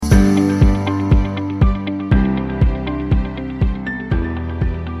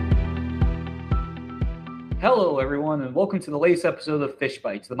and welcome to the latest episode of Fish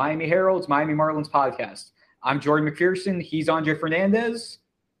Bites, the Miami Herald's Miami Marlins podcast. I'm Jordan McPherson. He's Andre Fernandez.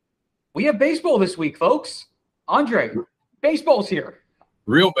 We have baseball this week, folks. Andre, baseball's here.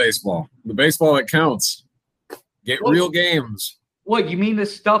 Real baseball. The baseball that counts. Get real games. What, you mean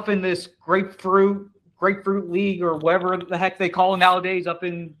this stuff in this grapefruit league or whatever the heck they call it nowadays up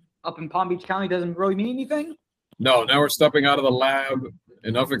in Palm Beach County doesn't really mean anything? No, now we're stepping out of the lab.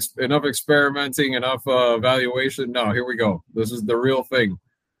 Enough experimenting, enough evaluation. No, here we go. This is the real thing.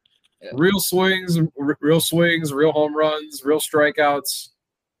 Yeah. Real swings, real home runs, real strikeouts.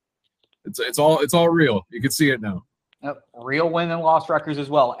 It's all real. You can see it now. Yep. Real win and loss records as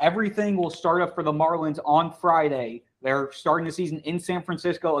well. Everything will start up for the Marlins on Friday. They're starting the season in San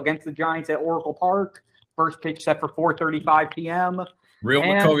Francisco against the Giants at Oracle Park. First pitch set for 4:35 p.m. Real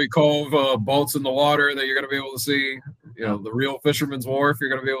McCovey Cove boats in the water that you're going to be able to see. You know, the real Fisherman's Wharf you're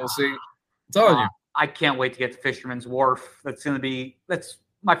going to be able to see. I'm telling you. I can't wait to get to Fisherman's Wharf. That's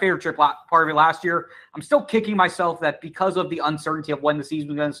my favorite trip part of it last year. I'm still kicking myself that because of the uncertainty of when the season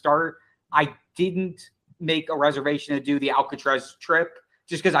was going to start, I didn't make a reservation to do the Alcatraz trip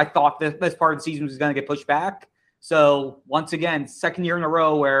just because I thought this part of the season was going to get pushed back. So once again, second year in a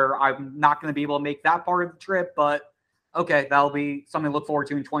row where I'm not going to be able to make that part of the trip, but okay, that'll be something to look forward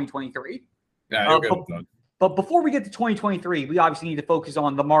to in 2023. Yeah, you'll get it done. But before we get to 2023, we obviously need to focus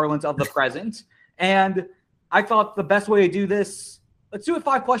on the Marlins of the present. And I thought the best way to do this, let's do it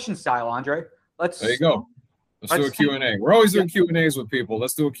 5-question style, Andre. There you go. Let's do a Q&A. We're always doing Q&As with people.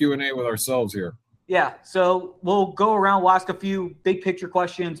 Let's do a Q&A with ourselves here. Yeah, so we'll go around. We'll ask a few big picture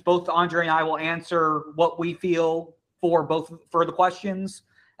questions. Both Andre and I will answer what we feel for the questions.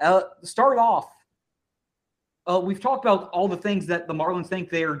 Start off. We've talked about all the things that the Marlins think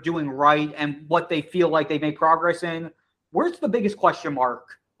they're doing right and what they feel like they made progress in. Where's the biggest question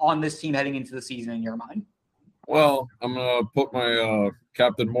mark on this team heading into the season in your mind? Well, I'm going to put my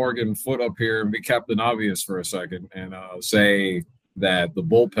Captain Morgan foot up here and be Captain Obvious for a second and say that the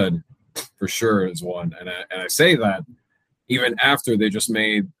bullpen for sure is one. And I say that even after they just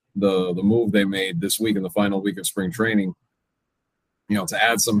made the move they made this week in the final week of spring training, you know, to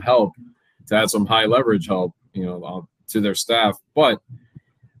add some help, to add some high leverage help, you know, to their staff. But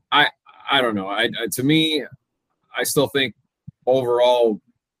I don't know. To me, I still think overall,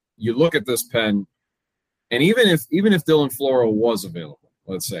 you look at this pen, and even if Dylan Floro was available,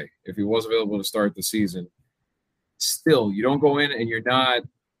 let's say if he was available to start the season, still you don't go in and you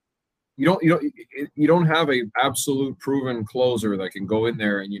don't have a absolute proven closer that can go in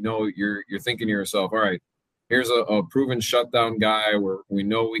there and you're thinking to yourself, all right, here's a proven shutdown guy where we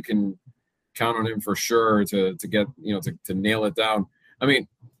know we can count on him for sure to get, to nail it down. I mean,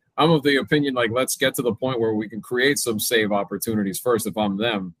 I'm of the opinion, like, let's get to the point where we can create some save opportunities first if I'm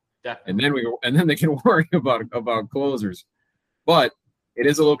them. Definitely. And then they can worry about closers. But it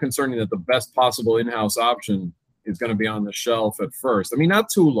is a little concerning that the best possible in-house option is going to be on the shelf at first. I mean, not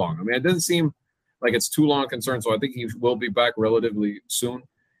too long. I mean, it doesn't seem like it's too long a concern, so I think he will be back relatively soon.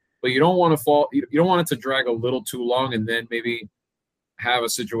 But you don't want to you don't want it to drag a little too long and then maybe have a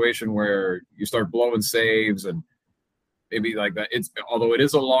situation where you start blowing saves and maybe like that. Although it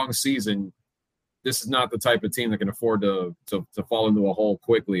is a long season, this is not the type of team that can afford to fall into a hole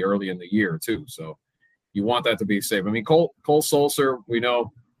quickly early in the year too. So you want that to be safe. I mean, Cole Sulser, we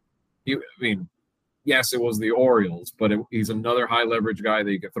know. Yes, it was the Orioles, but he's another high leverage guy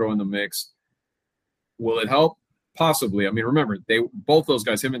that you could throw in the mix. Will it help? Possibly. I mean, remember, both those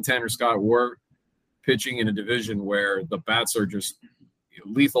guys, him and Tanner Scott, were pitching in a division where the bats are just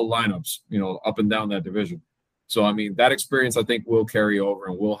lethal lineups, up and down that division. So, I mean, that experience I think will carry over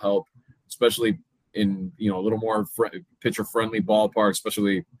and will help, especially in, a little more pitcher-friendly ballpark,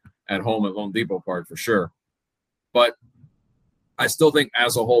 especially at home at Lone Depot Park for sure. But I still think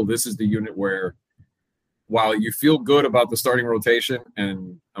as a whole, this is the unit where, while you feel good about the starting rotation,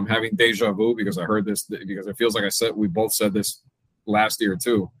 and I'm having deja vu because I heard this, because it feels like we both said this last year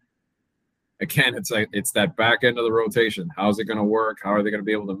too. Again, it's that back end of the rotation. How's it going to work? How are they going to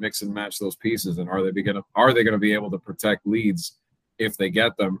be able to mix and match those pieces? And are they going to be able to protect leads if they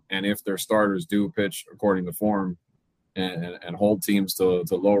get them, and if their starters do pitch according to form and hold teams to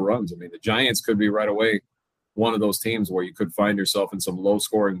low runs? I mean, the Giants could be right away one of those teams where you could find yourself in some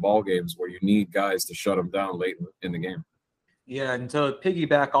low-scoring ball games where you need guys to shut them down late in the game. Yeah, and to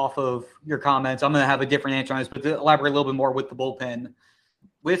piggyback off of your comments, I'm going to have a different answer on this, but to elaborate a little bit more with the bullpen.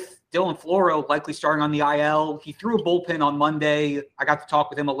 With Dylan Floro likely starting on the IL, he threw a bullpen on Monday. I got to talk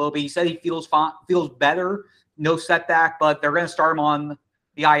with him a little bit. He said he feels better, no setback, but they're going to start him on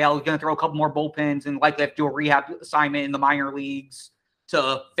the IL. He's going to throw a couple more bullpens and likely have to do a rehab assignment in the minor leagues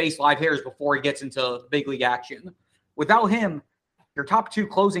to face live hitters before he gets into big league action. without him, your top two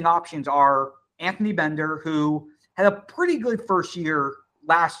closing options are Anthony Bender, who had a pretty good first year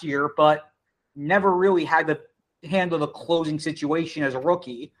last year, but never really had to handle the closing situation as a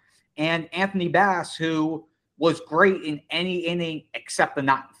rookie, and Anthony Bass, who was great in any inning except the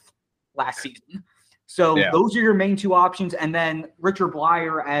ninth last season. So those are your main two options, and then Richard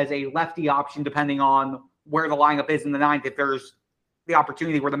Blyer as a lefty option, depending on where the lineup is in the ninth, if there's the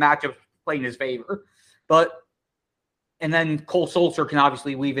opportunity where the matchup played in his favor. And then Cole Sulser can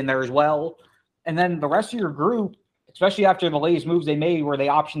obviously weave in there as well. And then the rest of your group, especially after the latest moves they made where they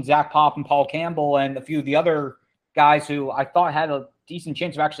optioned Zach Pop and Paul Campbell and a few of the other guys who I thought had a decent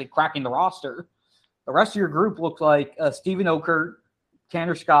chance of actually cracking the roster. The rest of your group looks like Steven Okert,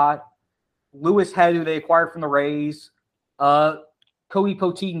 Tanner Scott, Lewis Head, who they acquired from the Rays, Cody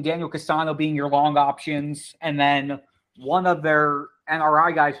Poteet and Daniel Castano being your long options, and then one of their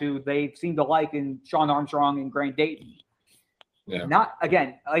NRI guys who they seem to like in Sean Armstrong and Grant Dayton. Yeah. Not,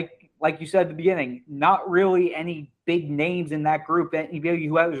 again, like you said at the beginning, not really any big names in that group. Anybody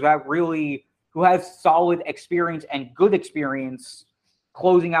who has solid experience and good experience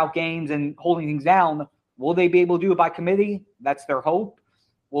closing out games and holding things down. Will they be able to do it by committee? That's their hope.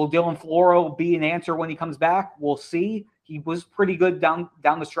 Will Dylan Floro be an answer when he comes back? We'll see. He was pretty good down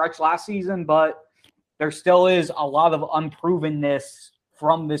the stretch last season, but there still is a lot of unprovenness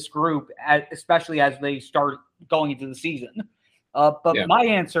from this group, especially as they start going into the season. My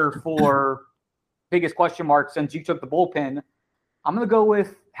answer for biggest question mark, since you took the bullpen, I'm going to go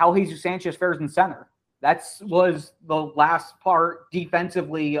with how Jesus Sanchez fares in center. That was the last part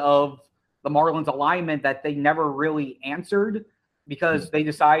defensively of the Marlins alignment that they never really answered because they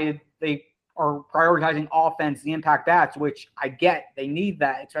decided they are prioritizing offense, the impact bats, which I get. They need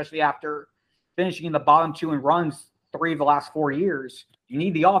that, especially after finishing in the bottom two in runs 3 of the last 4 years. You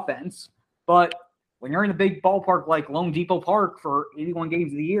need the offense. But when you're in a big ballpark like Lone Depot Park for 81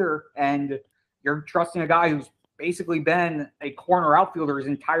 games of the year and you're trusting a guy who's basically been a corner outfielder his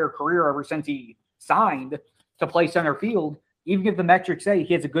entire career ever since he signed to play center field, even if the metrics say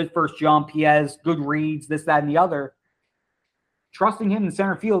he has a good first jump, he has good reads, this, that, and the other, trusting him in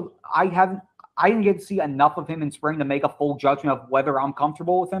center field, I didn't get to see enough of him in spring to make a full judgment of whether I'm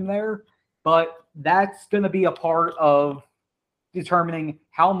comfortable with him there. But that's going to be a part of determining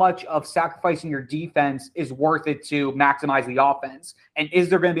how much of sacrificing your defense is worth it to maximize the offense. And is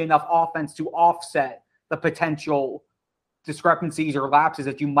there going to be enough offense to offset the potential discrepancies or lapses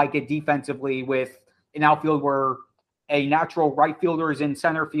that you might get defensively with an outfield where a natural right fielder is in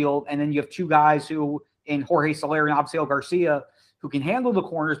center field, and then you have two guys who, in Jorge Soler and Abisail Garcia, who can handle the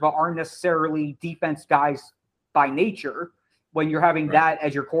corners but aren't necessarily defense guys by nature when you're having that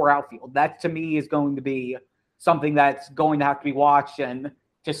as your core outfield. That, to me, is going to be something that's going to have to be watched and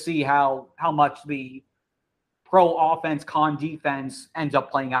to see how much the pro offense, con defense ends up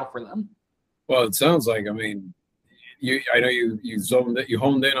playing out for them. Well, it sounds like, I mean, I know you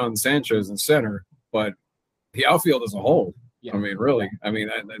honed in on Sanchez in center, but the outfield as a whole, I mean, really,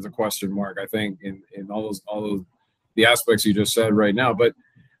 that's a question mark, I think, in all those the aspects you just said right now. But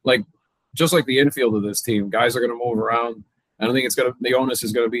just like the infield of this team, guys are going to move around. I don't think the onus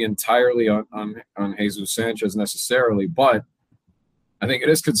is going to be entirely on Jesus Sanchez necessarily, but I think it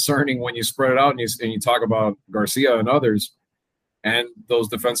is concerning when you spread it out and you talk about Garcia and others and those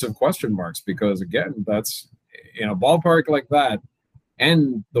defensive question marks, because again, that's in a ballpark like that.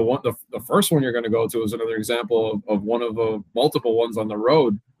 And the first one you're going to go to is another example of one of the multiple ones on the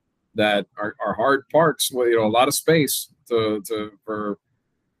road that are hard parks with a lot of space for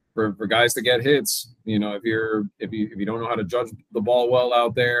guys to get hits. If you don't know how to judge the ball well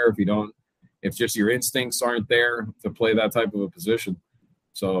out there, if just your instincts aren't there to play that type of a position.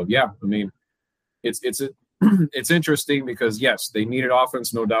 So yeah, I mean, it's interesting because yes, they needed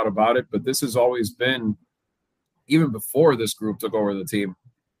offense, no doubt about it. But this has always been, even before this group took over the team,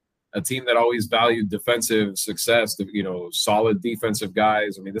 a team that always valued defensive success, solid defensive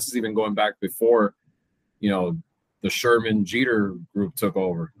guys. I mean, this is even going back before, the Sherman Jeter group took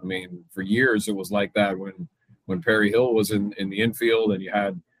over. I mean, for years it was like that when Perry Hill was in the infield and you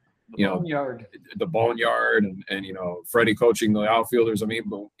had, the Boneyard and Freddie coaching the outfielders. I mean,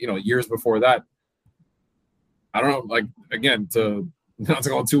 but, years before that, I don't know, again, not to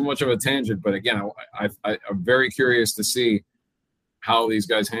go on too much of a tangent, but again, I'm very curious to see how these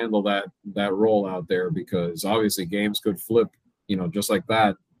guys handle that role out there, because obviously games could flip, just like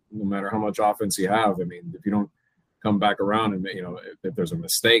that, no matter how much offense you have. I mean, if you don't come back around and, if there's a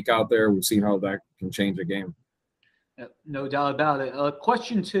mistake out there, we've seen how that can change a game. No doubt about it.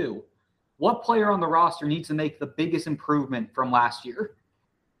 Question 2, what player on the roster needs to make the biggest improvement from last year?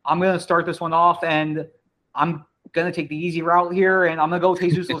 I'm going to start this one off, and I'm going to take the easy route here, and I'm going to go with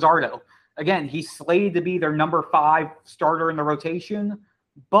Jesus Luzardo. Again, he's slated to be their number 5 starter in the rotation,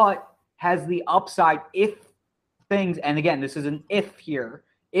 but has the upside if things, and again, this is an if here,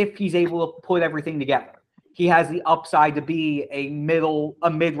 if he's able to put everything together. He has the upside to be a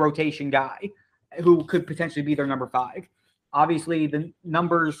mid-rotation guy who could potentially be their number 5. Obviously, the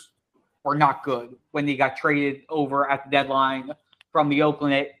numbers were not good when he got traded over at the deadline from the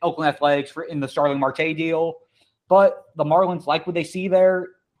Oakland Athletics in the Starling Marte deal. But the Marlins like what they see there.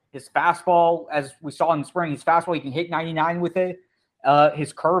 His fastball, as we saw in the spring, his fastball, he can hit 99 with it.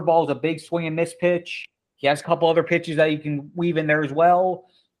 His curveball is a big swing and miss pitch. He has a couple other pitches that he can weave in there as well.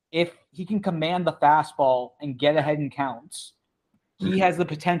 If he can command the fastball and get ahead in counts, he has the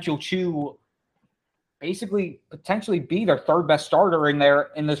potential to basically potentially be their 3rd best starter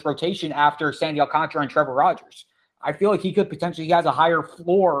in this rotation after Sandy Alcantara and Trevor Rogers. I feel like he has a higher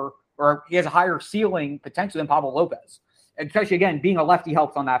floor, or he has a higher ceiling potentially than Pablo Lopez. Especially, again, being a lefty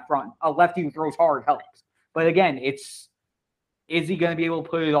helps on that front. A lefty who throws hard helps. But again, is he going to be able to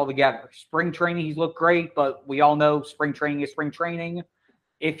put it all together? Spring training, he's looked great, but we all know spring training is spring training.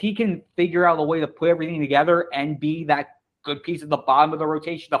 If he can figure out a way to put everything together and be that good piece at the bottom of the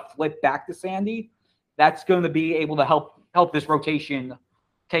rotation to flip back to Sandy, that's going to be able to help this rotation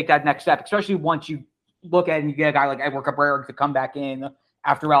take that next step, especially once you look at it and you get a guy like Edward Cabrera to come back in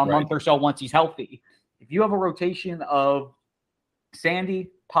after around a month or so once he's healthy. If you have a rotation of Sandy,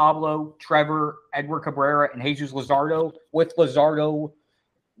 Pablo, Trevor, Edward Cabrera, and Jesus Luzardo, with Luzardo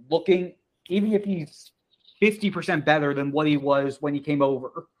looking, even if he's 50% better than what he was when he came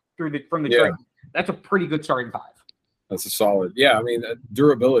over from the trade, that's a pretty good starting 5. That's a solid. Yeah, I mean,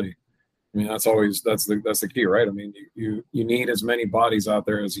 durability. I mean, that's the key, right? I mean, you need as many bodies out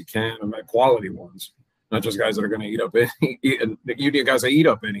there as you can, and quality ones, not just guys that are going to eat up you need guys that eat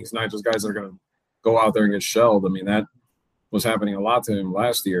up innings, not just guys that are going to go out there and get shelled. I mean, that was happening a lot to him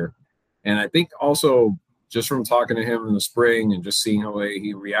last year. And I think also just from talking to him in the spring and just seeing how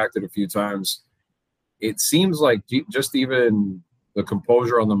he reacted a few times, it seems like just even the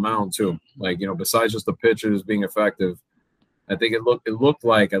composure on the mound too. Like, besides just the pitches being effective, I think it looked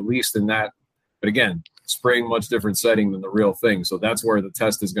like, at least in that, but again, spring, much different setting than the real thing. So that's where the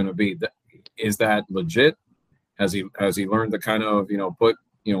test is going to be. Is that legit? Has he learned to kind of, put,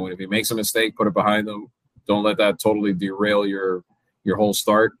 if he makes a mistake, put it behind him. Don't let that totally derail your whole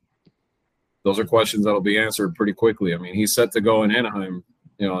start. Those are questions that'll be answered pretty quickly. I mean, he's set to go in Anaheim,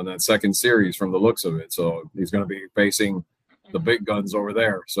 in that second series from the looks of it. So he's going to be facing the big guns over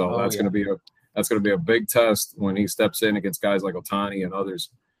there. So that's going to be a big test when he steps in against guys like Ohtani and others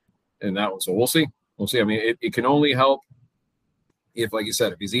in that one. So we'll see. I mean, it can only help if, like you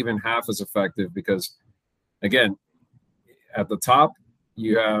said, if he's even half as effective, because again, at the top,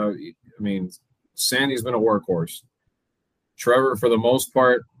 you have, Sandy's been a workhorse. Trevor, for the most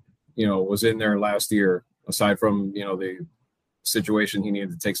part, was in there last year, aside from, the situation he needed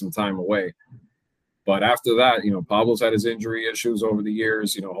to take some time away. But after that, Pablo's had his injury issues over the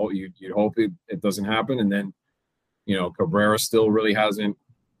years. You'd hope it doesn't happen. And then, Cabrera still really hasn't,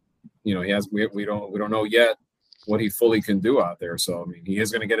 we don't know yet what he fully can do out there. So, I mean, he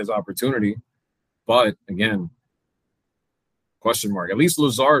is going to get his opportunity. But again, question mark. At least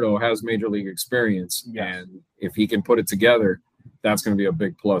Luzardo has major league experience. Yes. And if he can put it together, that's going to be a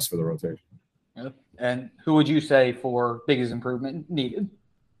big plus for the rotation. Yep. And who would you say for biggest improvement needed?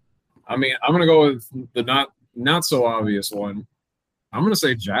 I mean, I'm going to go with the not so obvious one. I'm going to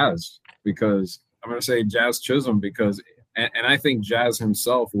say Jazz, because I'm going to say Jazz Chisholm, because and I think Jazz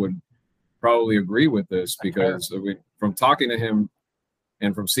himself would probably agree with this, because from talking to him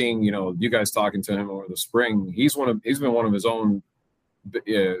and from seeing, you guys talking to him over the spring, he's been one of his own,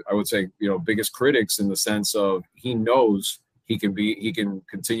 I would say, biggest critics, in the sense of he knows he can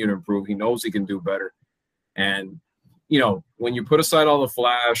continue to improve. He knows he can do better. And, when you put aside all the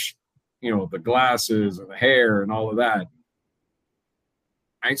flash, the glasses and the hair and all of that,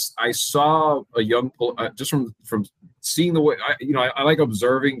 I saw a young, just from seeing the way, I like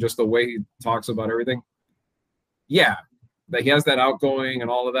observing just the way he talks about everything. Yeah, that he has that outgoing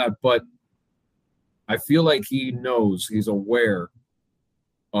and all of that, but I feel like he knows, he's aware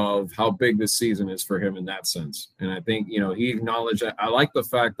of how big this season is for him in that sense. And I think, he acknowledged that. I like the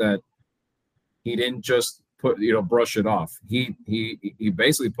fact that he didn't just brush it off. He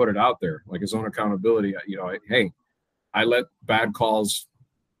basically put it out there, like his own accountability. Hey, I let bad calls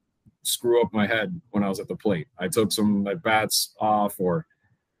screw up my head when I was at the plate. I took some at bats off, or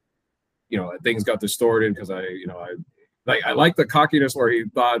things got distorted because I like the cockiness where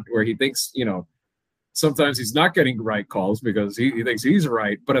he thinks sometimes he's not getting right calls because he thinks he's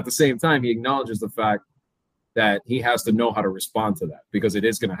right, but at the same time he acknowledges the fact that he has to know how to respond to that, because it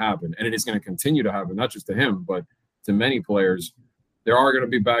is going to happen, and it is going to continue to happen, not just to him, but to many players. There are going to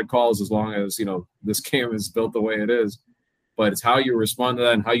be bad calls as long as, this game is built the way it is, but it's how you respond to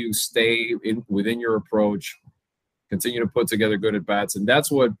that and how you stay within your approach, continue to put together good at-bats. And that's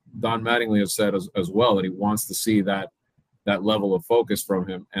what Don Mattingly has said as well, that he wants to see that level of focus from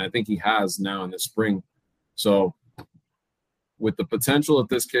him. And I think he has now in the spring. So with the potential that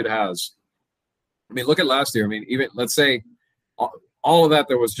this kid has, I mean, look at last year. I mean, even let's say all of that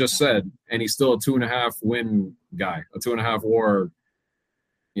was just said, and he's still a 2.5 win guy, a 2.5 WAR,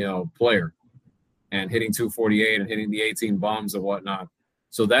 player, and hitting 248 and hitting the 18 bombs and whatnot.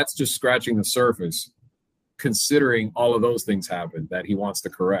 So that's just scratching the surface, considering all of those things happen that he wants to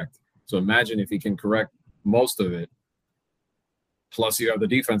correct. So imagine if he can correct most of it. Plus, you have the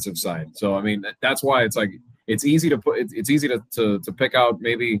defensive side. So I mean, that's why it's like it's easy to pick out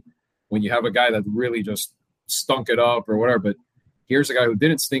maybe when you have a guy that really just stunk it up or whatever. But here's a guy who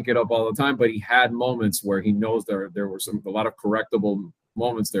didn't stink it up all the time, but he had moments where he knows there were a lot of correctable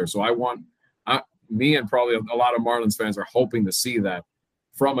moments there. So me and probably a lot of Marlins fans are hoping to see that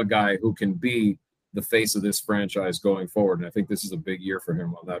from a guy who can be the face of this franchise going forward. And I think this is a big year for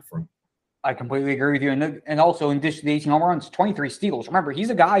him on that front. I completely agree with you. And also, in addition to the 18 home runs, 23 steals. Remember,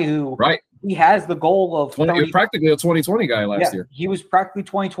 he's a guy who he has the goal of practically a 2020 guy last year. He was practically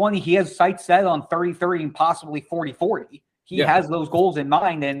 2020. He has sights set on 30-30 and possibly 40-40. He has those goals in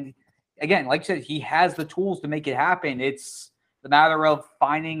mind. And again, like I said, he has the tools to make it happen. It's the matter of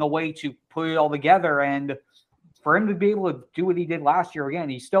finding a way to put it all together. And for him to be able to do what he did last year, again,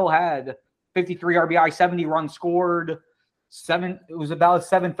 he still had 53 RBI, 70 runs scored, it was about a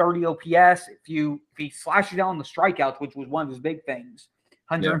 730 OPS. If he slashes down the strikeouts, which was one of his big things,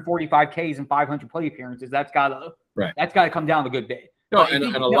 145 Ks and 500 plate appearances, that's gotta come down a good bit. No, and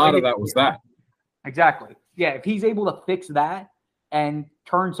a lot of that was that. Exactly. Yeah, if he's able to fix that and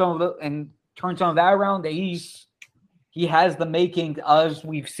turn some of that around, he has the making, as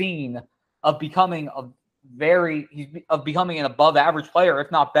we've seen, of becoming an above average player, if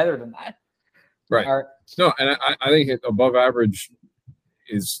not better than that. Right. No, and I think above average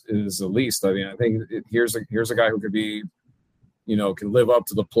is the least. I mean, I think here's a guy who could be, can live up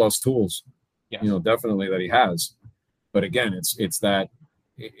to the plus tools. Yes. Definitely that he has. But again, it's that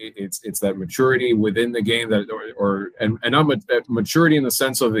maturity within the game and not maturity in the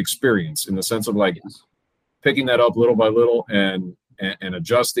sense of experience, in the sense of picking that up little by little and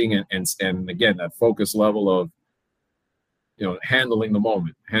adjusting and again, that focus level of, handling the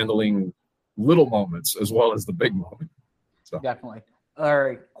moment, handling little moments as well as the big moment. So definitely. All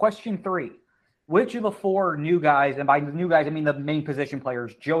right. Question 3. Which of the 4 new guys, and by the new guys, I mean the main position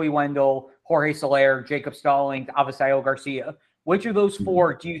players, Joey Wendle, Jorge Soler, Jacob Stallings, Avisail Garcia, which of those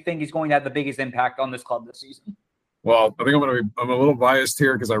 4 do you think is going to have the biggest impact on this club this season? Well, I think I'm a little biased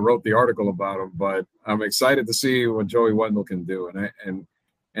here because I wrote the article about him, but I'm excited to see what Joey Wendle can do. And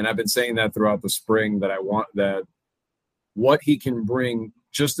I've been saying that throughout the spring, that I want that what he can bring,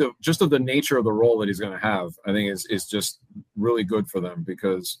 just of the nature of the role that he's going to have, I think is just really good for them,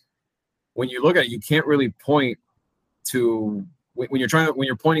 because when you look at it, you can't really point to when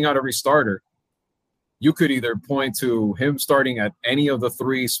you're pointing out every starter. You could either point to him starting at any of the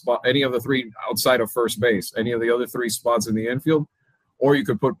 3 outside of first base, any of the other 3 spots in the infield, or you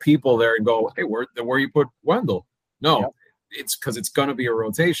could put people there and go, hey, where you put Wendle? No, It's because it's going to be a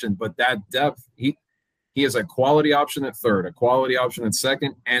rotation, but that depth, he is a quality option at third, a quality option at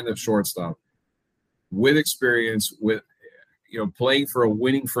second, and at shortstop, with experience, with playing for a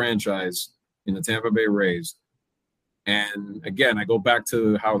winning franchise in the Tampa Bay Rays. And again, I go back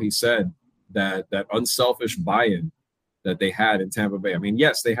to how he said that unselfish buy-in that they had in Tampa Bay. I mean,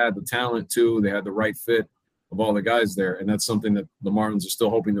 yes, they had the talent too. They had the right fit of all the guys there, and that's something that the Marlins are still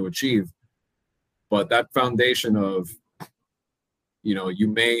hoping to achieve. But that foundation of, you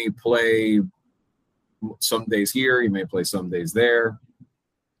may play some days here, you may play some days there.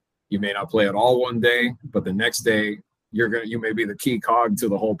 You may not play at all one day, but the next day you may be the key cog to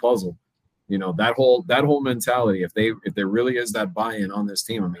the whole puzzle. That whole mentality. If there really is that buy-in on this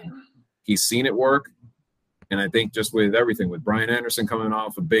team, I mean, he's seen it work. And I think just with everything, with Brian Anderson coming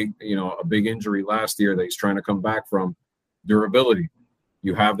off a big injury last year that he's trying to come back from, durability,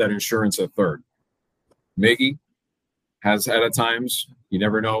 you have that insurance at third. Miggy has had at times, you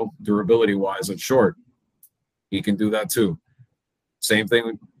never know, durability-wise at short. He can do that too. Same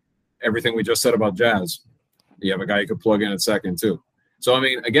thing, everything we just said about Jazz. You have a guy you could plug in at second too. So, I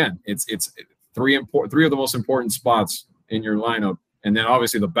mean, again, it's 3 of the most important spots in your lineup. And then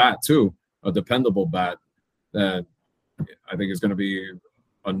obviously the bat too, a dependable bat that I think is going to be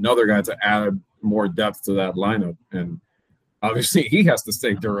another guy to add, more depth to that lineup. And obviously he has to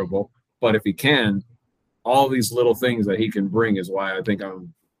stay durable, but if he can, all these little things that he can bring is why I think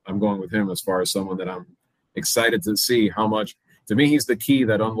I'm going with him as far as someone that I'm excited to see how much. To me, he's the key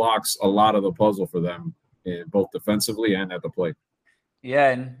that unlocks a lot of the puzzle for them, both defensively and at the plate. Yeah,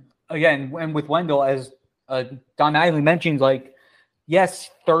 and again, and with Wendell, as Don Mattingly mentioned, like, yes,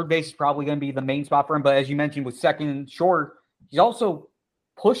 third base is probably going to be the main spot for him, but as you mentioned, with second and short, he's also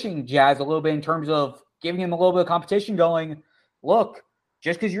pushing Jazz a little bit in terms of giving him a little bit of competition, going, look,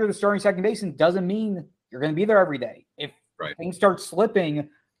 just because you're the starting second baseman doesn't mean you're going to be there every day. If things start slipping,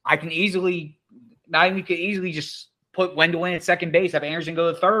 Mattingly could easily just put Wendell in at second base, have Anderson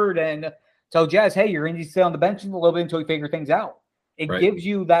go to third, and tell Jazz, hey, you're going to stay on the bench a little bit until you figure things out. It gives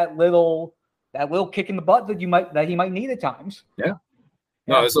you that little kick in the butt that he might need at times. Yeah.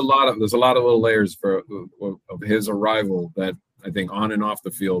 No, there's a lot of little layers of his arrival that I think on and off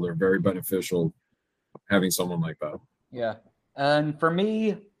the field are very beneficial, having someone like that. Yeah. And for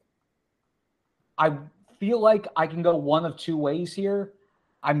me, I feel like I can go one of two ways here.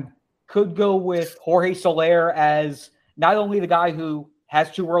 I could go with Jorge Soler as not only the guy who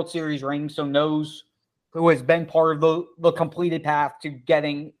has 2 World Series rings, so knows who has been part of the completed path to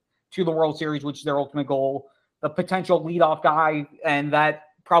getting to the World Series, which is their ultimate goal, the potential leadoff guy, and that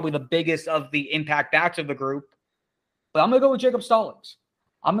probably the biggest of the impact backs of the group. But I'm going to go with Jacob Stallings.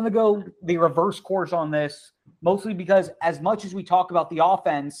 I'm going to go the reverse course on this, mostly because as much as we talk about the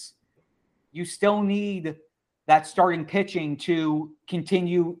offense, you still need that starting pitching to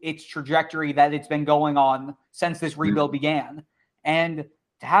continue its trajectory that it's been going on since this rebuild began. And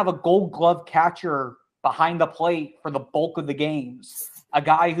to have a Gold Glove catcher behind the plate for the bulk of the games, a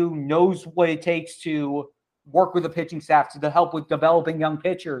guy who knows what it takes to work with the pitching staff to help with developing young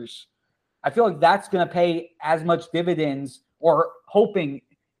pitchers, I feel like that's going to pay as much dividends, or hoping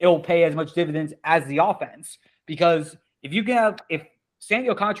it'll pay as much dividends as the offense. Because if Sandy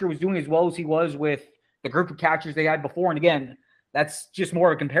Alcantara was doing as well as he was with the group of catchers they had before, and again, that's just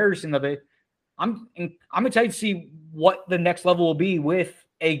more of a comparison of it, I'm excited to see what the next level will be with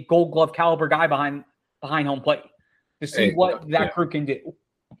a Gold Glove caliber guy behind home plate, to see what that crew can do.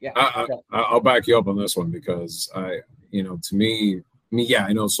 Yeah, I'll back you up on this one, because to me,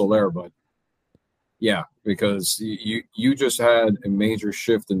 I know Soler, but yeah, because you just had a major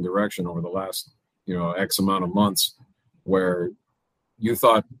shift in direction over the last X amount of months, where you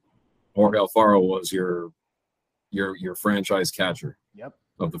thought Jorge Alfaro was your franchise catcher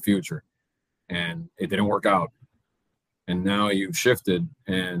of the future, and it didn't work out. And now you've shifted,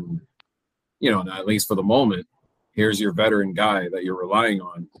 and at least for the moment, here's your veteran guy that you're relying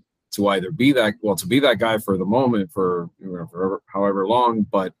on to either be that guy for the moment, for however long,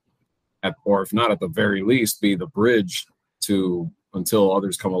 but or if not, at the very least, be the bridge until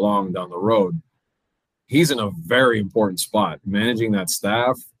others come along down the road. He's in a very important spot, managing that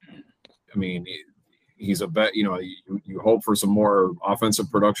staff. I mean, he's a bet. You hope for some more offensive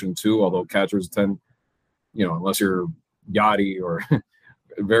production too. Although catchers tend, unless you're Yachty, or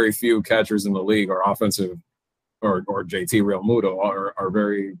very few catchers in the league are offensive, or JT Realmuto are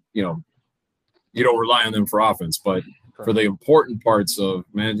very, you don't rely on them for offense, but for the important parts of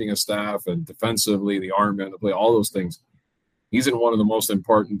managing a staff and defensively, the arm and the play, all those things, he's in one of the most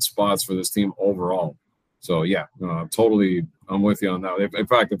important spots for this team overall. So yeah, I'm with you on that. In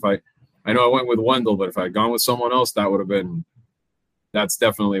fact, I know I went with Wendell, but if I had gone with someone else, that's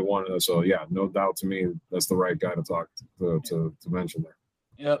definitely one of those. So yeah, no doubt, to me, that's the right guy to mention there.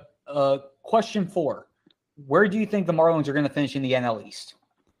 Yep. Question 4. Where do you think the Marlins are going to finish in the NL East?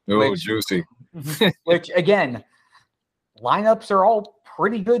 Oh, juicy. Which, again, lineups are all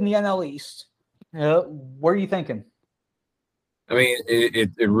pretty good in the NL East. What are you thinking? I mean, it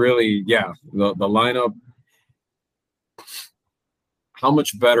really, the lineup. How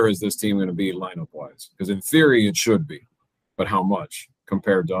much better is this team going to be lineup-wise? Because in theory, it should be, but how much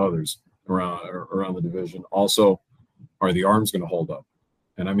compared to others around the division? Also, are the arms going to hold up?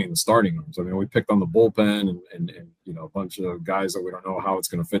 And I mean the starting arms. I mean, we picked on the bullpen and a bunch of guys that we don't know how it's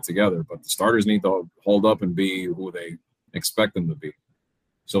going to fit together, but the starters need to hold up and be who they expect them to be.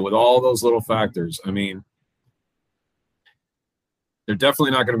 So with all those little factors, I mean, they're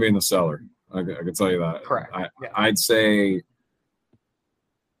definitely not going to be in the cellar. I can tell you that. Correct. I'd say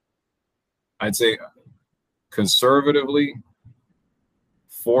conservatively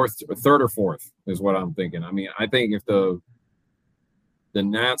third or fourth is what I'm thinking. I mean, I think if the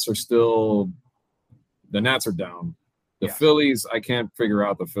Nats are down. The Phillies, I can't figure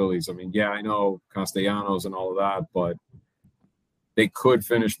out the Phillies. I mean, I know Castellanos and all of that, but they could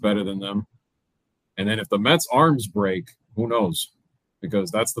finish better than them. And then if the Mets' arms break, who knows?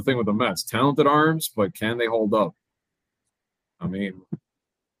 because that's the thing with the Mets. Talented arms, but can they hold up? I mean,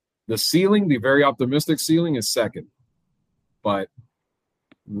 the ceiling, the very optimistic ceiling, is second, but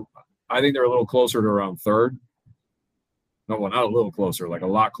I think they're a little closer to around third. No, well, not a little closer, like a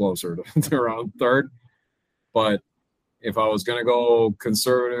lot closer to around third. But if I was going to go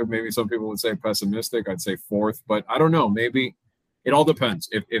conservative, maybe some people would say pessimistic, I'd say fourth. But I don't know. Maybe it all depends.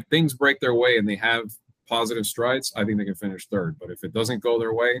 If things break their way and they have positive strides, I think they can finish third. But if it doesn't go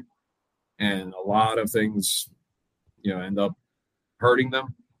their way and a lot of things, end up hurting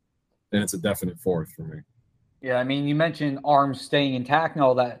them, then it's a definite fourth for me. Yeah, I mean, you mentioned arms staying intact and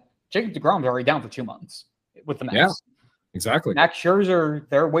all that. Jacob deGrom's already down for 2 months with the Mets. Yeah, exactly. Max Scherzer,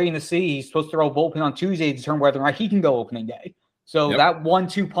 they're waiting to see. He's supposed to throw a bullpen on Tuesday to determine whether or not he can go opening day. So that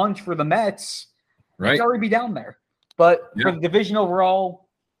 1-2 punch for the Mets, right, it's already be down there. But for the division overall,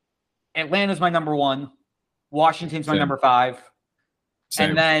 Atlanta's my number 1. Washington's my number 5.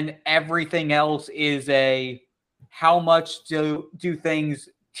 And then everything else is how much do things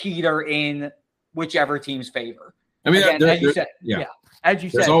teeter in whichever team's favor. I mean, again, as you said, as you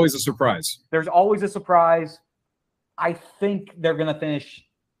said, there's always a surprise. There's always a surprise. I think they're going to finish,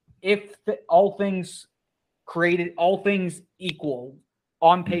 if all things equal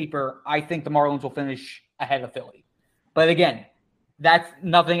on paper, I think the Marlins will finish ahead of Philly. But again, that's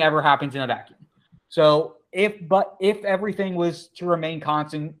nothing ever happens in a vacuum. So if everything was to remain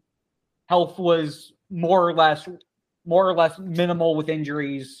constant, health was more or less minimal with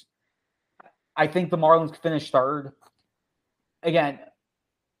injuries, I think the Marlins could finish third. Again,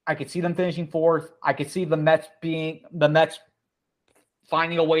 I could see them finishing fourth. I could see the Mets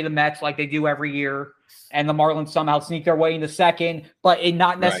finding a way to Mets like they do every year, and the Marlins somehow sneak their way into second, but it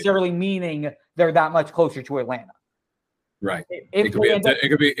not necessarily meaning they're that much closer to Atlanta. Right. It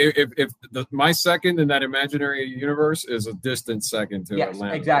could be if my second in that imaginary universe is a distant second to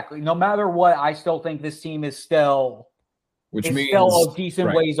Atlanta. Exactly. No matter what, I still think this team is still a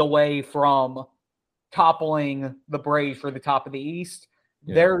decent ways away from toppling the Braves for the top of the East.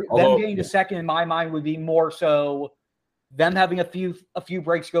 Yeah. Them getting to second, in my mind, would be more so them having a few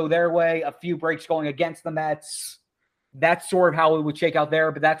breaks go their way, a few breaks going against the Mets. That's sort of how it would shake out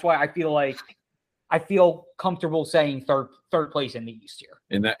there. But that's why I feel comfortable saying third place in the East here.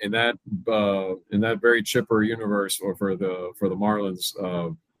 In that very chipper universe, or for the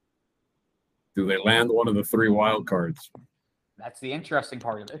Marlins, do they land one of the 3 wild cards? That's the interesting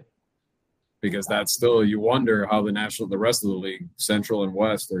part of it. Because that's still, you wonder how the rest of the league, Central and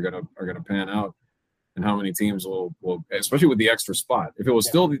West, are gonna pan out, and how many teams will, especially with the extra spot. If it was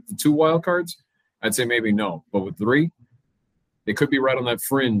still the 2 wild cards, I'd say maybe no. But with 3, it could be right on that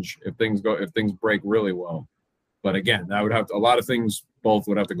fringe if things break really well. But again, that would a lot of things both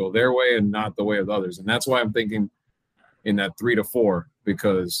would have to go their way and not the way of the others. And that's why I'm thinking in that 3 to 4,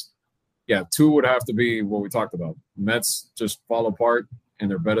 because 2 would have to be what we talked about. Mets just fall apart and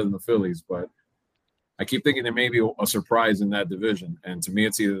they're better than the Phillies, but I keep thinking there may be a surprise in that division. And to me,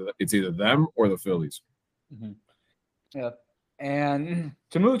 it's either them or the Phillies. Mm-hmm. Yeah. And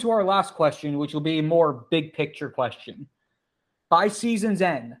to move to our last question, which will be a more big picture question. By season's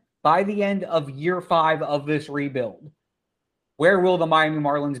end, by the end of year 5 of this rebuild, where will the Miami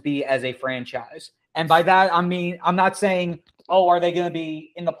Marlins be as a franchise? And by that, I mean, I'm not saying, are they going to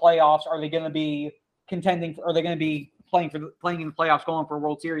be in the playoffs? Are they going to be contending? Are they going to be playing in the playoffs, going for a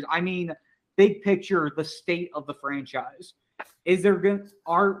World Series? I mean, big picture, the state of the franchise.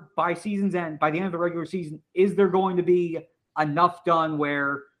 By season's end, by the end of the regular season, is there going to be enough done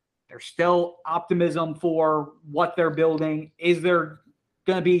where there's still optimism for what they're building? Is there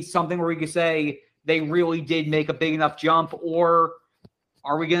going to be something where we could say they really did make a big enough jump? Or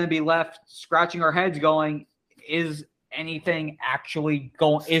are we going to be left scratching our heads going, is anything actually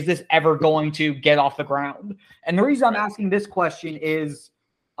going? Is this ever going to get off the ground? And the reason I'm asking this question is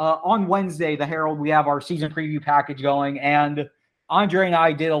on Wednesday, the Herald, we have our season preview package going, and Andre and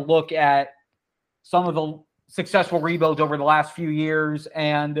I did a look at some of the successful rebuilds over the last few years,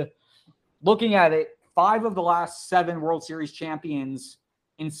 and looking at it, 5 of the last 7 World Series champions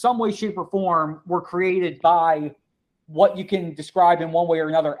in some way, shape, or form were created by what you can describe in one way or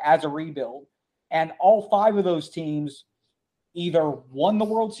another as a rebuild. And all 5 of those teams either won the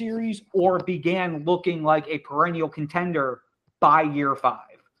World Series or began looking like a perennial contender by year 5,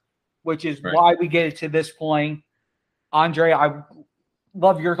 which is why we get it to this point. Andre, I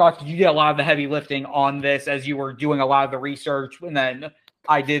love your thoughts. You did a lot of the heavy lifting on this as you were doing a lot of the research, and then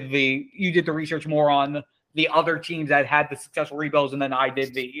you did the research more on the other teams that had the successful rebuilds, and then I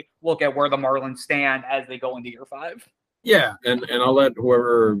did the look at where the Marlins stand as they go into year 5. Yeah, and I'll let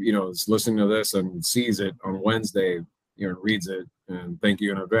whoever is listening to this and sees it on Wednesday, reads it, and thank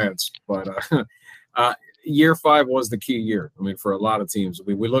you in advance. But year 5 was the key year. I mean, for a lot of teams,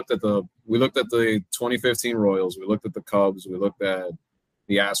 we looked at the 2015 Royals, we looked at the Cubs, we looked at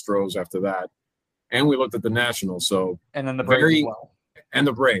the Astros after that, and we looked at the Nationals. So and then the Braves as well. And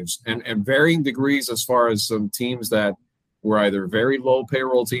the Braves, and varying degrees as far as some teams that were either very low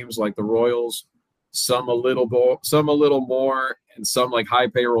payroll teams like the Royals, some a little more, and some like high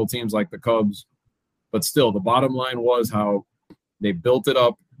payroll teams like the Cubs. But still, the bottom line was how they built it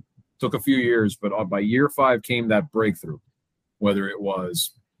up. Took a few years, but by year 5 came that breakthrough. Whether it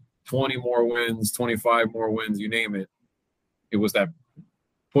was 20 more wins, 25 more wins, you name it, it was that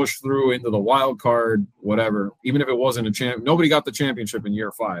push through into the wild card, whatever. Even if it wasn't a champ, nobody got the championship in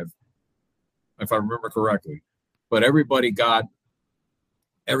year 5, if I remember correctly. But everybody got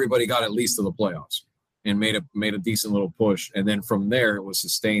at least to the playoffs and made a decent little push. And then from there, it was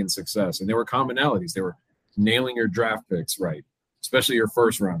sustained success. And there were commonalities. They were nailing your draft picks right, especially your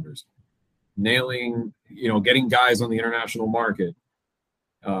first rounders, nailing, getting guys on the international market,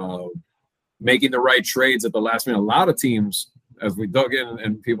 making the right trades at the last minute. A lot of teams, as we dug in,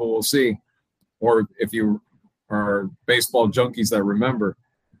 and people will see, or if you are baseball junkies that remember,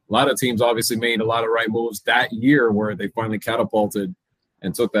 a lot of teams obviously made a lot of right moves that year where they finally catapulted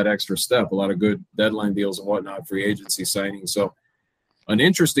and took that extra step. A lot of good deadline deals and whatnot, free agency signings. So an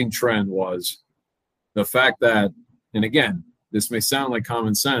interesting trend was the fact that, and again, this may sound like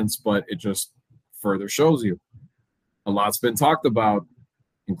common sense, but it just further shows you a lot's been talked about,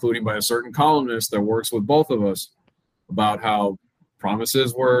 including by a certain columnist that works with both of us, about how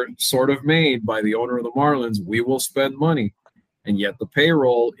promises were sort of made by the owner of the Marlins. We will spend money, and yet the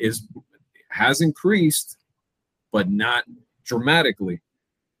payroll has increased, but not dramatically.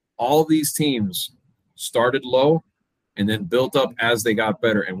 All these teams started low and then built up as they got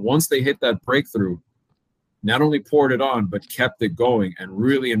better. And once they hit that breakthrough, not only poured it on, but kept it going and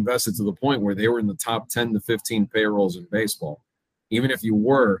really invested to the point where they were in the top 10 to 15 payrolls in baseball. Even if you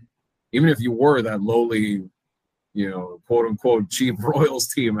were that lowly, quote unquote, cheap Royals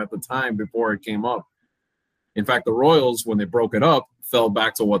team at the time before it came up. In fact, the Royals, when they broke it up, fell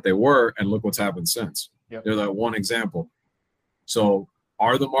back to what they were, and look what's happened since. Yep. They're that one example. So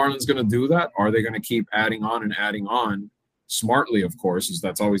are the Marlins going to do that? Are they going to keep adding on smartly? Of course,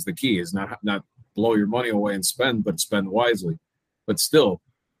 that's always the key, is not blow your money away and spend, but spend wisely. But still,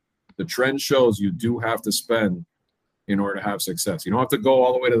 the trend shows you do have to spend in order to have success. You don't have to go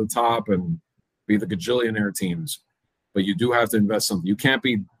all the way to the top and be the gajillionaire teams, but you do have to invest something. You can't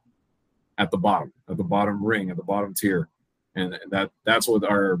be at the bottom ring, at the bottom tier. And that's what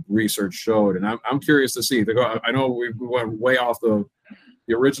our research showed. And I'm curious to see. I know we went way off the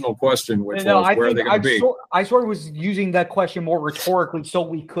original question, which was where are they going to be? I sort of was using that question more rhetorically so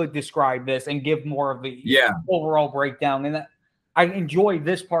we could describe this and give more of the overall breakdown. And I enjoy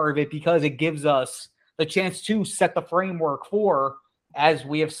this part of it because it gives us the chance to set the framework for, as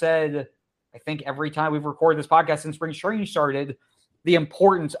we have said, I think every time we've recorded this podcast since spring training started, the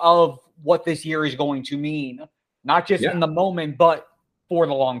importance of what this year is going to mean, not just in the moment, but for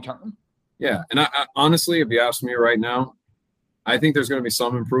the long term. Yeah. And I honestly, if you ask me right now, I think there's going to be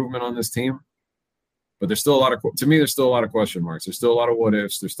some improvement on this team, but there's still there's still a lot of question marks. There's still a lot of what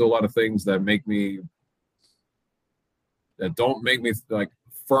ifs. There's still a lot of things that don't make me like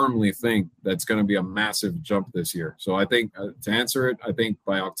firmly think that's going to be a massive jump this year. So I think to answer it, I think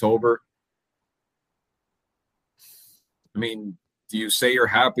by October, I mean, do you say you're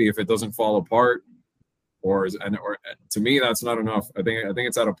happy if it doesn't fall apart? Or to me, that's not enough. I think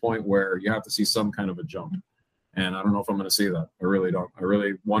it's at a point where you have to see some kind of a jump. And I don't know if I'm going to see that. I really don't. I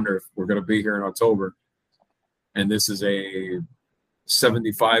really wonder if we're going to be here in October and this is a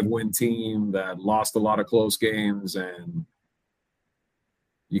 75-win team that lost a lot of close games, and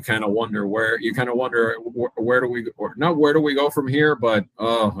you kind of wonder where do we go from here, but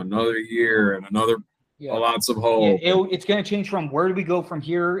another year and another lots of hope. It's going to change from where do we go from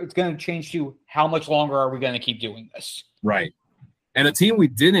here. It's going to change to how much longer are we going to keep doing this? Right. And a team we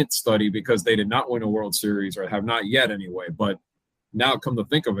didn't study because they did not win a World Series, or have not yet anyway, but now come to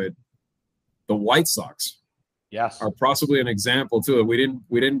think of it, the White Sox are possibly an example too. We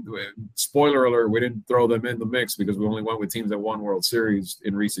didn't spoiler alert, we didn't throw them in the mix because we only went with teams that won World Series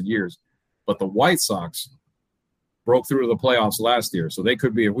in recent years. But the White Sox broke through to the playoffs last year. So they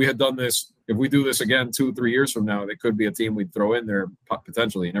could be, if we do this again 2-3 years from now, they could be a team we'd throw in there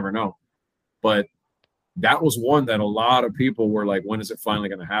potentially. You never know. But that was one that a lot of people were like, when is it finally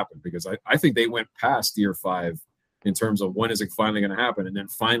going to happen? Because I think they went past year 5 in terms of when is it finally going to happen. And then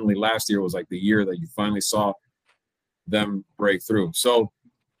finally last year was like the year that you finally saw them break through. So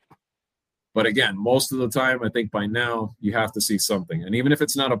But again, most of the time, I think by now you have to see something. And even if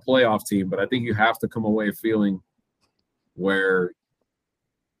it's not a playoff team, but I think you have to come away feeling where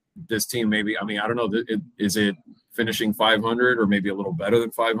this team maybe, I mean, I don't know, is it finishing 500 or maybe a little better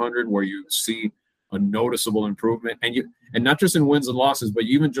than 500 where you see a noticeable improvement? And not just in wins and losses, but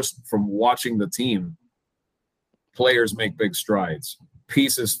even just from watching the team, players make big strides,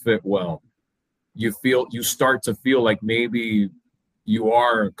 pieces fit well. You start to feel like maybe you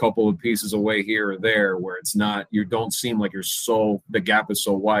are a couple of pieces away here or there where it's not, you don't seem like the gap is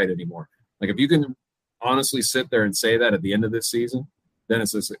so wide anymore. Like if you can honestly sit there and say that at the end of this season, then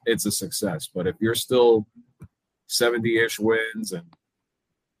it's a success. But if you're still 70-ish wins and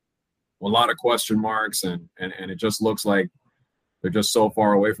a lot of question marks and it just looks like they're just so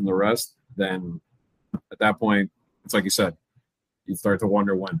far away from the rest, then at that point, it's like you said, you start to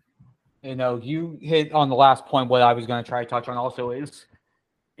wonder when. You know, you hit on the last point. What I was going to try to touch on also is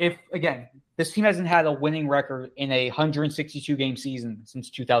if, again, this team hasn't had a winning record in a 162-game season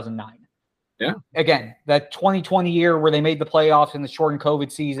since 2009. Yeah. Again, that 2020 year where they made the playoffs in the shortened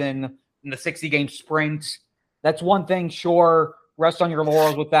COVID season, in the 60-game sprint, that's one thing. Sure, rest on your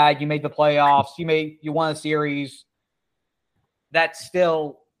laurels with that. You made the playoffs. You won a series. That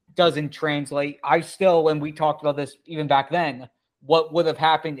still doesn't translate. And we talked about this even back then, what would have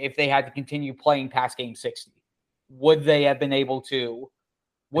happened if they had to continue playing past game 60? Would they have been able to?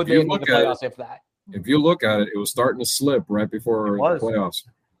 Would they have made the playoffs if that? If you look at it, it was starting to slip right before the playoffs.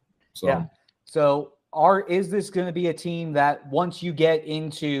 So, yeah. So is this going to be a team that once you get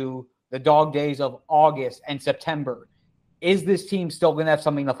into the dog days of August and September, is this team still going to have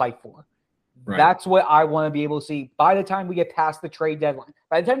something to fight for? Right. That's what I want to be able to see by the time we get past the trade deadline.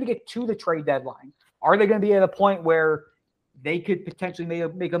 By the time we get to the trade deadline, are they going to be at a point where they could potentially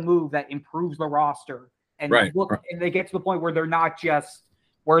make a move that improves the roster and and they get to the point where they're not just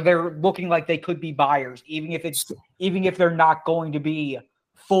where they're looking like they could be buyers, even if they're not going to be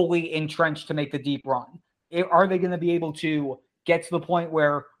fully entrenched to make the deep run. Are they going to be able to get to the point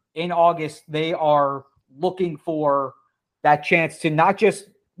where in August they are looking for that chance to not just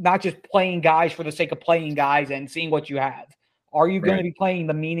playing guys for the sake of playing guys and seeing what you have? Are you going to be playing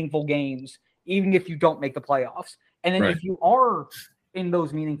the meaningful games even if you don't make the playoffs? And then if you are in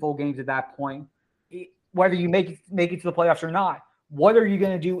those meaningful games at that point, whether you make it to the playoffs or not, what are you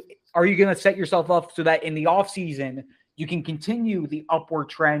going to do? Are you going to set yourself up so that in the offseason you can continue the upward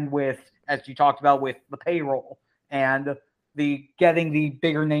trend with, as you talked about, with the payroll and the getting the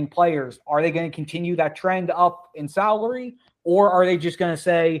bigger name players? Are they going to continue that trend up in salary, or are they just going to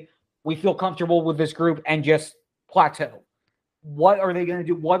say, we feel comfortable with this group and just plateau? What are they going to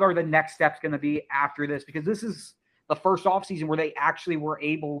do? What are the next steps going to be after this? Because this is the first offseason where they actually were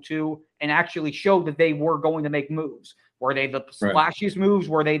able to and actually showed that they were going to make moves. Were they the splashiest moves?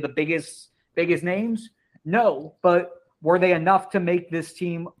 Were they the biggest names? No, but were they enough to make this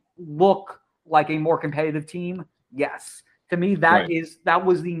team look like a more competitive team? Yes. To me, that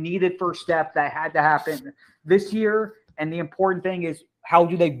was the needed first step that had to happen this year. And the important thing is, how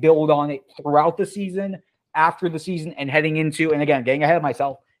do they build on it throughout the season, after the season, and heading into, and again, getting ahead of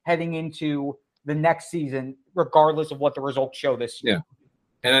myself, heading into the next season, regardless of what the results show this year. Yeah.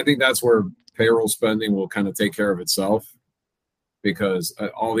 And I think that's where payroll spending will kind of take care of itself, because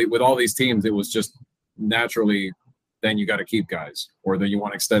with all these teams, it was just naturally, then you got to keep guys, or then you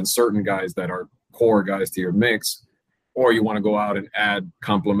want to extend certain guys that are core guys to your mix, or you want to go out and add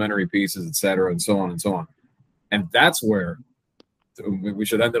complementary pieces, et cetera, and so on and so on. And that's where we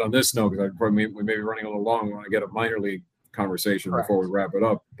should end it on this note, because we may be running a little long. We want to get a minor league conversation before we wrap it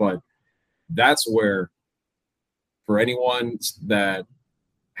up. But that's where, for anyone that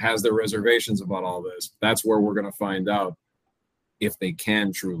has their reservations about all this, that's where we're going to find out if they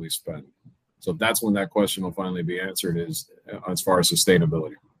can truly spend. So that's when that question will finally be answered, is as far as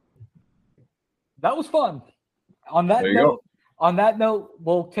sustainability. That was fun. On that note,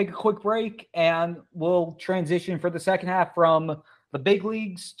 we'll take a quick break and we'll transition for the second half from the big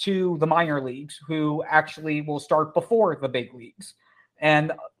leagues to the minor leagues, who actually will start before the big leagues.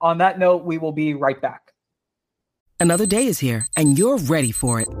 And on that note, we will be right back. Another day is here and you're ready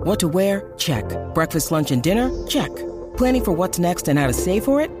for it. What to wear? Check. Breakfast, lunch, and dinner? Check. Planning for what's next and how to save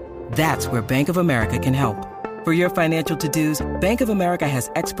for it? That's where Bank of America can help. For your financial to-dos, Bank of America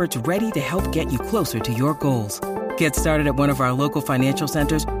has experts ready to help get you closer to your goals. Get started at one of our local financial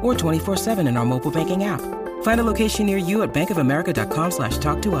centers or 24/7 in our mobile banking app. Find a location near you at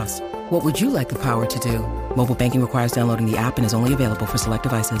bankofamerica.com/talktous. What would you like the power to do? Mobile banking requires downloading the app and is only available for select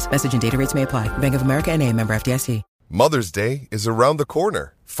devices. Message and data rates may apply. Bank of America N.A., member FDIC. Mother's Day is around the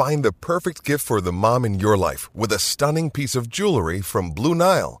corner. Find the perfect gift for the mom in your life with a stunning piece of jewelry from Blue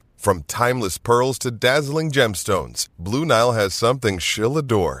Nile. From timeless pearls to dazzling gemstones, Blue Nile has something she'll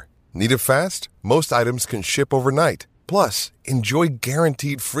adore. Need it fast? Most items can ship overnight. Plus, enjoy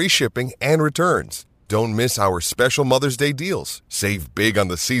guaranteed free shipping and returns. Don't miss our special Mother's Day deals. Save big on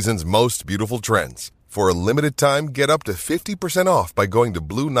the season's most beautiful trends. For a limited time, get up to 50% off by going to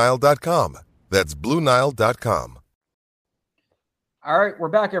BlueNile.com. That's BlueNile.com. All right, we're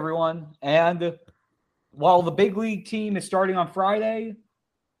back, everyone. And while the big league team is starting on Friday,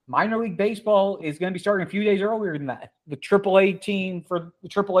 minor league baseball is going to be starting a few days earlier than that. The AAA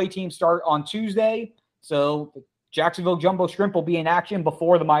team start on Tuesday. So the Jacksonville Jumbo Shrimp will be in action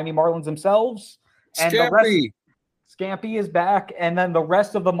before the Miami Marlins themselves. And Scampy is back. And then the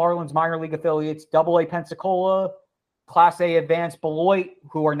rest of the Marlins minor league affiliates, AA Pensacola, Class A Advanced Beloit,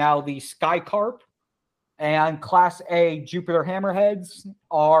 who are now the Sky Carp, and Class A Jupiter Hammerheads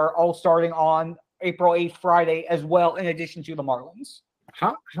are all starting on April 8th, Friday, as well, in addition to the Marlins.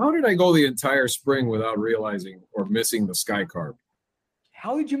 How did I go the entire spring without realizing or missing the Sky Carp?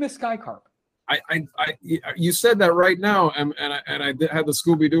 How did you miss Sky Carp? You said that right now, and I had the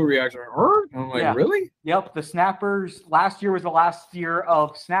Scooby-Doo reaction. I'm like, yeah. Really? Yep. The Snappers, last year was the last year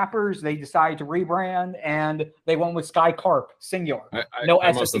of Snappers. They decided to rebrand, and they went with Sky Carp, singular.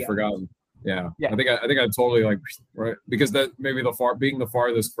 I must have forgotten. Yeah. I think I totally right, because that maybe being the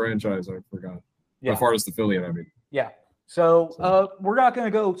farthest franchise, I forgot. Yeah. The farthest affiliate, I mean. Yeah. So we're not going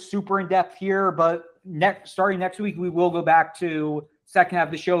to go super in depth here, but starting next week, we will go back to second half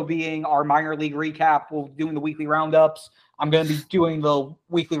of the show being our minor league recap. We'll be doing the weekly roundups. I'm going to be doing the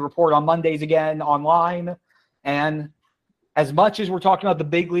weekly report on Mondays again online. And as much as we're talking about the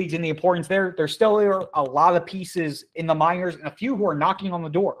big leagues and the importance there still are a lot of pieces in the minors and a few who are knocking on the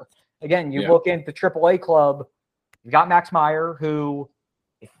door. Again, you look into the AAA club, you got Max Meyer, who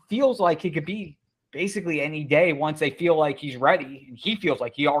it feels like he could be basically any day once they feel like he's ready. And he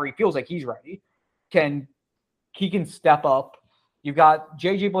already feels like he's ready. He can step up. You've got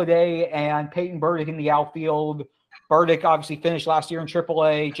J.J. Bleday and Peyton Burdick in the outfield. Burdick obviously finished last year in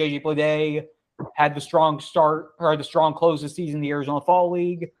AAA. J.J. Bleday had the strong start or the strong close this season in the Arizona Fall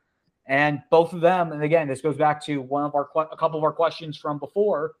League. And both of them, and again, this goes back to a couple of our questions from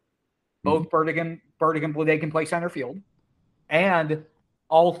before. Both Burdick and Bleday can play center field. And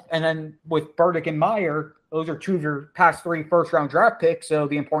then with Burdick and Meyer, those are two of your past 3 first-round draft picks, so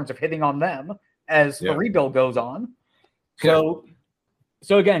the importance of hitting on them as the rebuild goes on.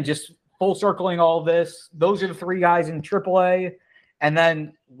 So again, just full circling all of this. Those are the 3 guys in AAA. And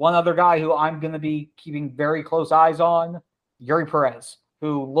then one other guy who I'm going to be keeping very close eyes on, Yuri Perez,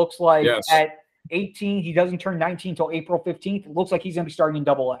 who looks like at 18, he doesn't turn 19 until April 15th. It looks like he's going to be starting in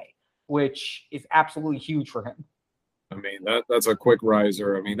AA, which is absolutely huge for him. I mean, that's a quick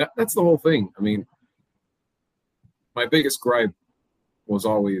riser. I mean, that's the whole thing. I mean, my biggest gripe was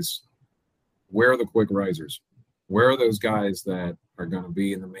always, where are the quick risers? Where are those guys that are going to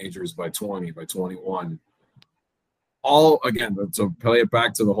be in the majors by 20, by 21? So play it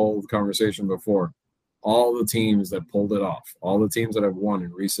back to the whole conversation before. All the teams that pulled it off, all the teams that have won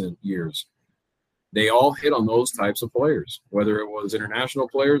in recent years, they all hit on those types of players, whether it was international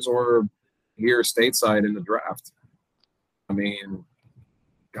players or here stateside in the draft. I mean,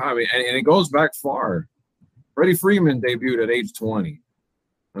 and it goes back far. Freddie Freeman debuted at age 20.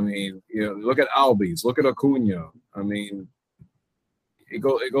 I mean, look at Albies, look at Acuna. I mean, it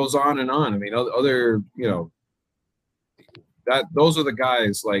goes on and on. I mean, other those are the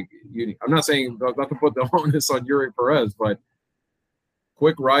guys. Like, I'm not saying not to put the onus on Yuri Perez, but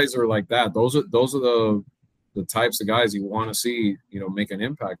quick riser like that. Those are the types of guys you want to see, make an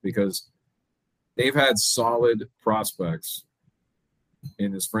impact, because they've had solid prospects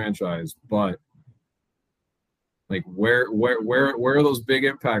in this franchise, but like where are those big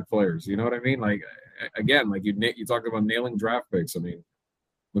impact players? You know what I mean? Like, again, like you talked about nailing draft picks. I mean,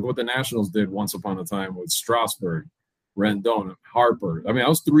 look what the Nationals did once upon a time with Strasburg, Rendon, Harper. I mean, that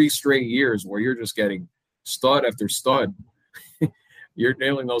was 3 straight years where you're just getting stud after stud. You're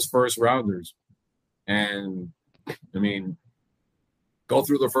nailing those first rounders. And I mean, go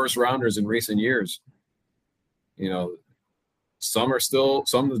through the first rounders in recent years. Some of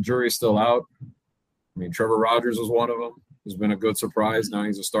the jury's still out. I mean, Trevor Rogers was one of them. He's been a good surprise. Now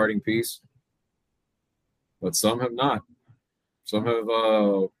he's a starting piece. But some have not. Some have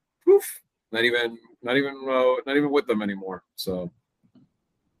not even with them anymore. So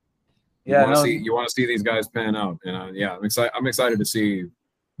you want to see these guys pan out. And I'm excited to see.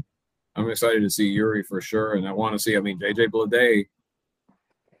 I'm excited to see Yuri for sure, and I want to see. I mean, J.J. Bleday,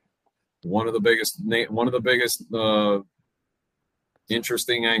 one of the biggest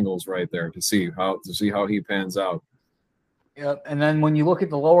interesting angles right there to see how he pans out. Yep. And then when you look at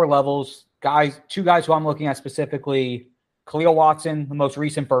the lower levels, two guys who I'm looking at specifically, Khalil Watson, the most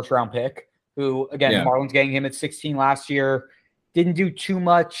recent first-round pick, who, again, the Marlins getting him at 16 last year, didn't do too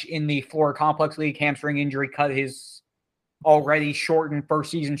much in the Florida Complex League. Hamstring injury cut his already shortened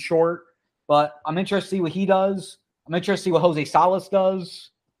first season short. But I'm interested to see what he does. I'm interested to see what Jose Salas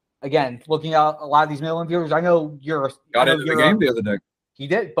does. Again, looking at a lot of these middle infielders, I know you're got into the game the other day. He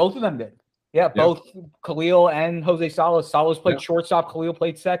did. Both of them did. Yeah, both Khalil and Jose Salas. Salas played shortstop. Khalil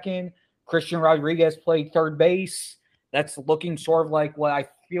played second. Christian Rodriguez played third base. That's looking sort of like what I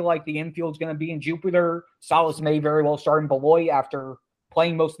feel like the infield's going to be in Jupiter. Salas may very well start in Beloit after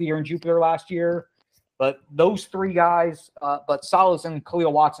playing most of the year in Jupiter last year. But those three guys, but Salas and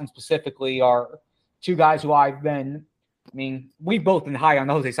Khalil Watson specifically, are two guys who we've both been high on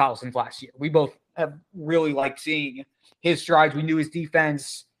Jose Salas since last year. We both have really liked seeing his strides. We knew his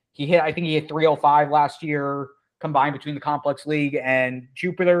defense. I think he hit 305 last year combined between the Complex League and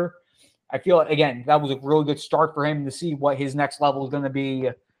Jupiter. I feel, again, that was a really good start for him. To see what his next level is going to be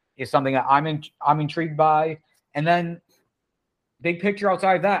is something that I'm intrigued by. And then big picture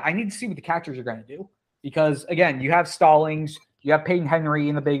outside of that, I need to see what the catchers are going to do. Because, again, you have Stallings, you have Peyton Henry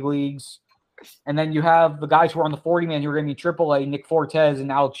in the big leagues, and then you have the guys who are on the 40-man who are going to be AAA, Nick Fortes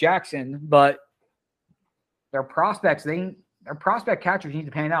and Alex Jackson. But their prospects, their prospect catchers need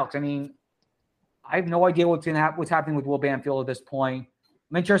to pan out. I mean, I have no idea what's happening with Will Banfield at this point.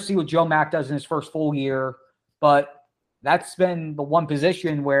 I'm interested to see what Joe Mack does in his first full year, but that's been the one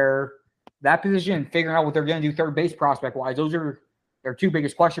position where that position, figuring out what they're going to do third base prospect-wise, those are their two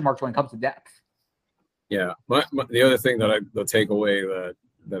biggest question marks when it comes to depth. Yeah. The other thing the takeaway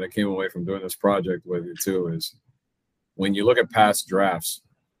that I came away from doing this project with you too is when you look at past drafts,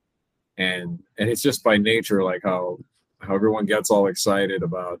 and it's just by nature like how everyone gets all excited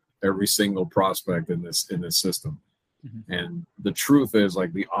about every single prospect in this system. Mm-hmm. And the truth is,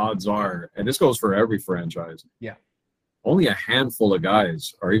 like, the odds are, and this goes for every franchise, only a handful of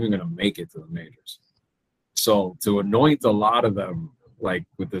guys are even going to make it to the majors. So to anoint a lot of them, like,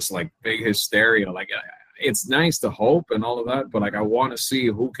 with this, like, big hysteria, like, it's nice to hope and all of that, but, like, I want to see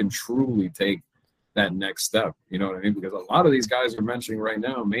who can truly take that next step. You know what I mean? Because a lot of these guys you're mentioning right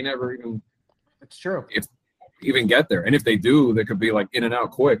now may never even – it's true. Even get there. And if they do, they could be, like, in and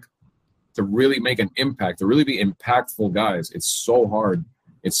out quick. To really make an impact, to really be impactful guys, it's so hard.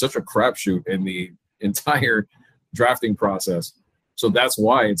 It's such a crapshoot in the entire drafting process. So that's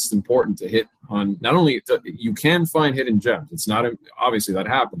why it's important to hit on not only you can find hidden gems. It's not obviously that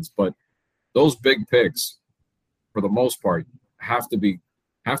happens, but those big picks, for the most part, have to be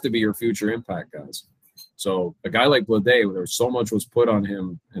your future impact guys. So a guy like Bleday, where so much was put on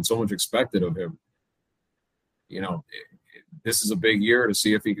him and so much expected of him, you know. This is a big year to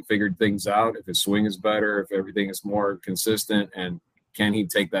see if he figured things out, if his swing is better, if everything is more consistent, and can he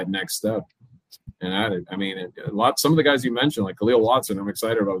take that next step? And some of the guys you mentioned, like Khalil Watson, I'm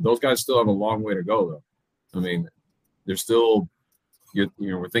excited about. Those guys still have a long way to go, though. I mean, they're still,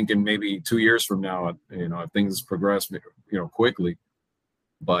 we're thinking maybe 2 years from now, if things progress, quickly.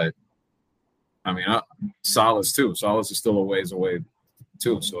 But I mean, Salas too. Salas is still a ways away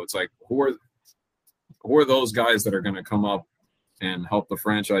too. So it's like, who are those guys that are going to come up and help the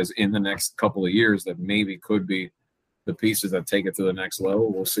franchise in the next couple of years that maybe could be the pieces that take it to the next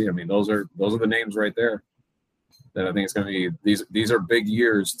level? We'll see. I mean, those are the names right there that I think it's going to be. These are big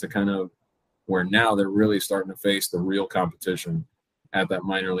years to kind of where now they're really starting to face the real competition at that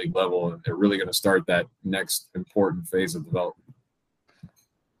minor league level, and they're really going to start that next important phase of development.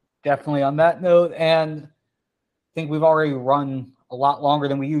 Definitely on that note, and I think we've already run a lot longer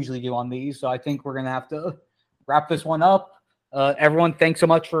than we usually do on these, so I think we're going to have to wrap this one up. Everyone, thanks so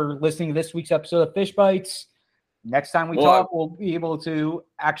much for listening to this week's episode of Fish Bites. Next time we talk, we'll be able to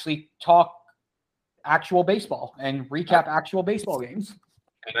actually talk actual baseball and recap actual baseball games.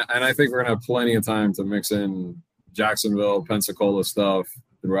 And I think we're going to have plenty of time to mix in Jacksonville, Pensacola stuff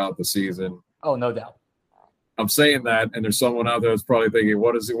throughout the season. Oh, no doubt. I'm saying that, and there's someone out there that's probably thinking,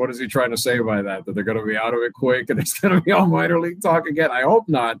 what is he trying to say by that? That they're going to be out of it quick and it's going to be all minor league talk again? I hope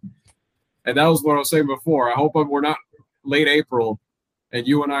not. And that was what I was saying before. I hope we're not late April and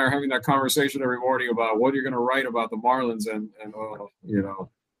you and I are having that conversation every morning about what you're going to write about the Marlins and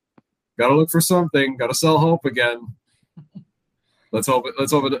got to look for something, got to sell hope again. Let's hope it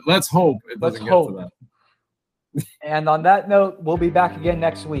doesn't get to that. And on that note, we'll be back again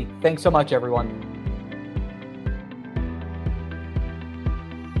next week. Thanks so much, everyone.